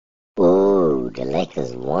the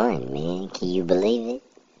Lakers won, man. Can you believe it?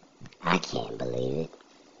 I can't believe it.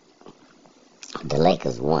 The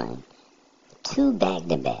Lakers won 2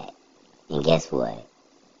 back-to-back. And guess what?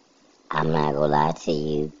 I'm not gonna lie to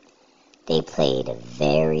you. They played a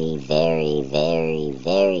very, very, very,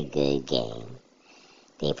 very good game.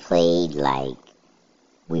 They played like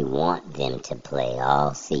we want them to play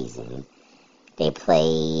all season. They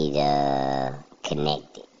played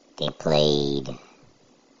connected. They played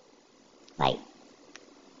like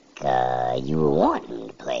you were wanting them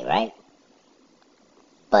to play, right?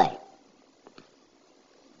 But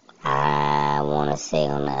I want to say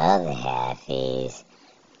on the other half is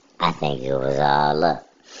I think it was all up.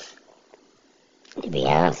 To be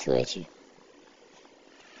honest with you.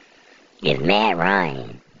 If Matt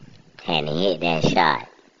Ryan hadn't hit that shot,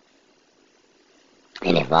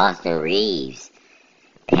 and if Austin Reeves'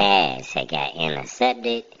 pass had got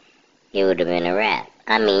intercepted, it would have been a wrap.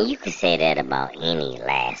 I mean, you could say that about any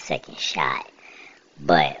last-second shot.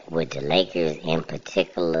 But with the Lakers in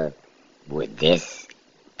particular, with this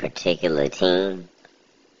particular team,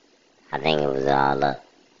 I think it was all up.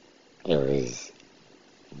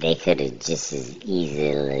 They could have just as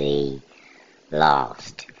easily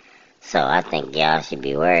lost. So I think y'all should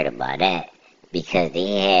be worried about that. Because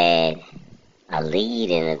they had a lead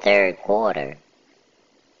in the third quarter,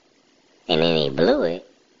 and then they blew it.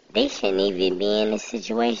 They shouldn't even be in this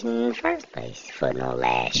situation in the first place for no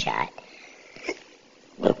last shot.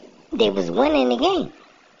 They was winning the game.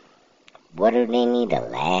 What do they need a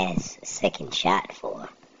last second shot for?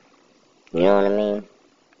 You know what I mean?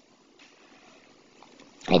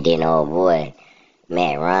 And then old boy,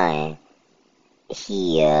 Matt Ryan,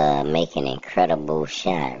 he make an incredible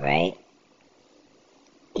shot, right?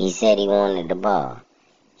 He said he wanted the ball.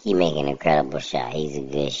 He make an incredible shot. He's a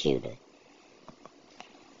good shooter.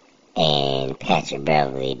 And Patrick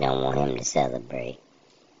Beverly don't want him to celebrate.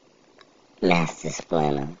 Master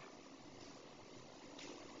Splinter.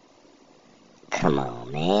 Come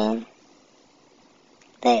on, man.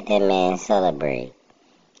 Let that man celebrate.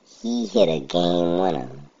 He hit a game winner.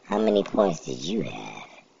 How many points did you have?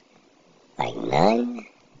 Like none?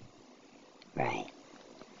 Right.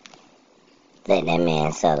 Let that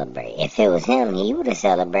man celebrate. If it was him, he would have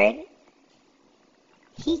celebrated.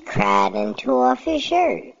 He cried and tore off his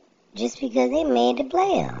shirt just because they made the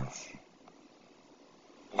playoffs.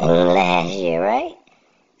 And last year, right?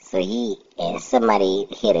 So if somebody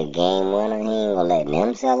hit a game winner, he ain't gonna let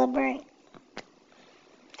them celebrate?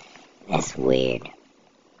 That's weird.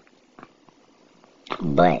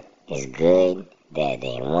 But it's good that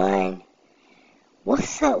they won.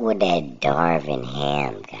 What's up with that Darvin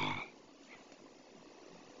Ham guy?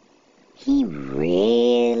 He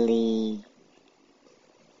really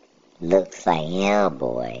looks like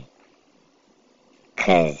Hellboy.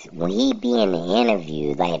 Cause when he be in the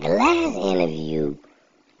interview, like the last interview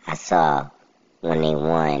I saw when they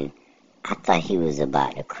won, I thought he was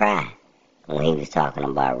about to cry when he was talking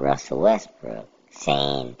about Russell Westbrook,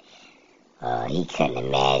 saying he couldn't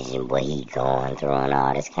imagine what he going through and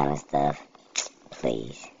all this kind of stuff.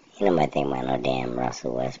 Please, you nobody think about no damn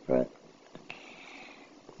Russell Westbrook.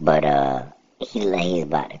 But he's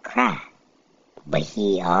about to cry. But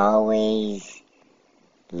he always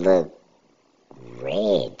looked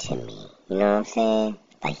red to me. You know what I'm saying?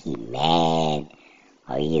 Like he mad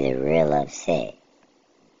or either real upset.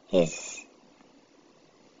 It's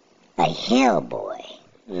like Hellboy.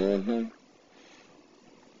 And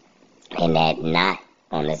that knot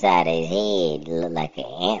on the side of his head look like an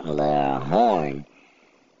antler or a horn.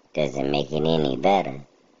 Doesn't make it any better.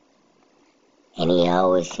 And he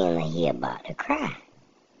always seemed like he about to cry.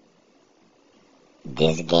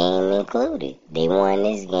 This game included. They won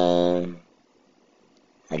this game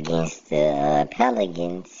against the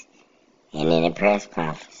Pelicans. And in the press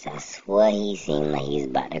conference, I swear he seemed like he was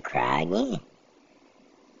about to cry again.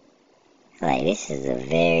 Like, this is a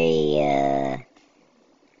very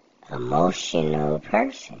emotional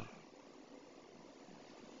person.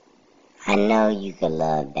 I know you could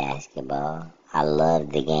love basketball. I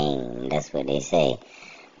love the game. That's what they say.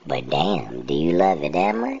 But damn, do you love it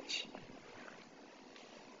that much?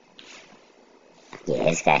 Yeah,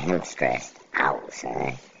 it's got him stressed out,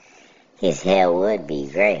 son. His hair would be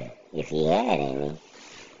great if he had any.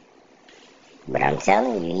 But I'm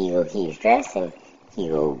telling you, he will keep stressing. He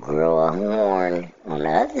will grow a horn on the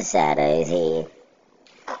other side of his head.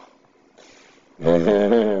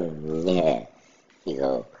 Yeah. He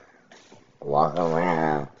go walk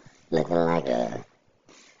around looking like a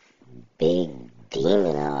big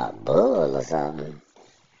demon or a bull or something.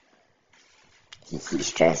 He keeps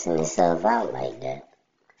stressing himself out like that.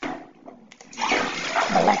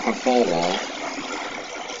 But like I say, man,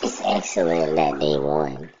 excellent that they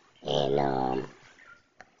won. And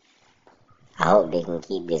I hope they can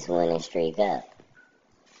keep this winning streak up.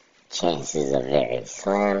 Chances are very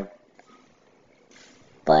slim,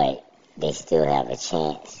 but they still have a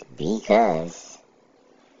chance because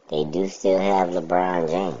they do still have LeBron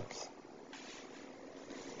James.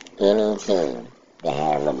 Any team that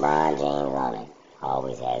has LeBron James on it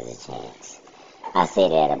always has a chance. I say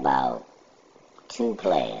that about two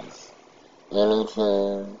players. Any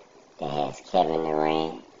team that has Kevin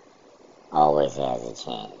Durant always has a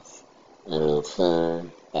chance. Any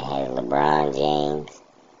team that has LeBron James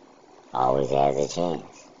always has a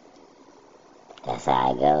chance. That's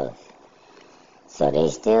how it goes. So they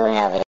still have a